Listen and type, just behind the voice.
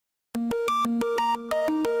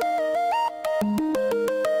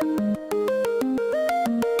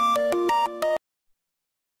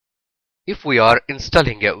If we are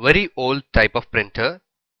installing a very old type of printer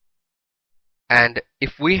and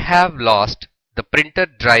if we have lost the printer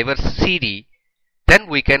driver CD, then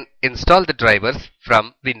we can install the drivers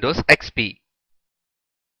from Windows XP.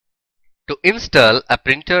 To install a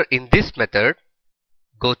printer in this method,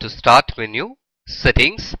 go to Start menu,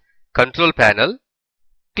 Settings, Control Panel,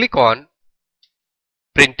 click on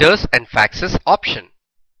Printers and Faxes option.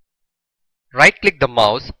 Right-click the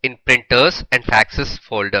mouse in Printers and Faxes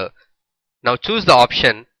folder. Now choose the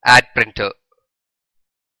option Add Printer.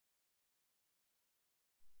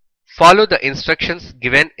 Follow the instructions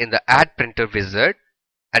given in the Add Printer wizard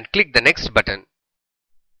and click the Next button.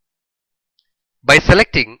 By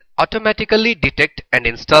selecting Automatically Detect and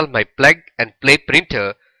Install My Plug and Play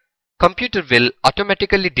Printer, computer will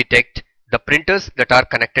automatically detect the printers that are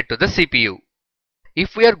connected to the CPU.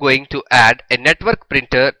 If we are going to add a network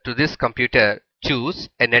printer to this computer, choose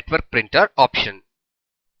a network printer option.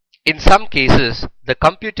 In some cases, the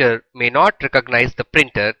computer may not recognize the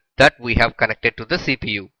printer that we have connected to the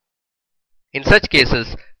CPU. In such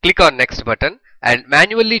cases, click on Next button and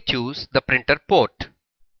manually choose the printer port.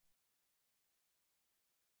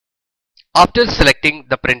 After selecting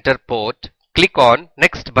the printer port, click on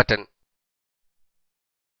Next button.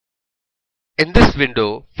 In this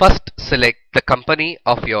window, first select the company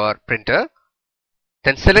of your printer,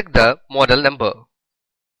 then select the model number.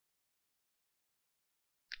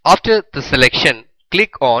 After the selection,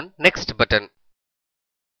 click on Next button.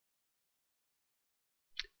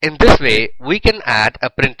 In this way, we can add a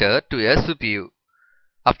printer to a CPU.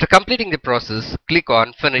 After completing the process, click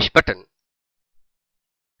on Finish button.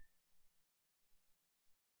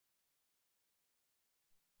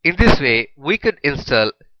 In this way, we could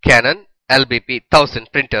install Canon LBP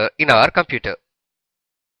 1000 printer in our computer.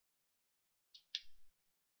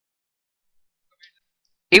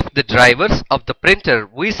 If the drivers of the printer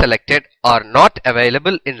we selected are not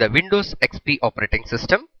available in the Windows XP operating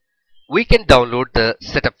system, we can download the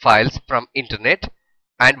setup files from internet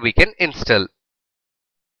and we can install.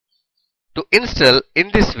 To install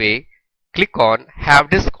in this way, click on Have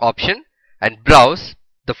Disk option and browse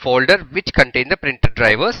the folder which contain the printer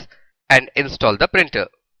drivers and install the printer.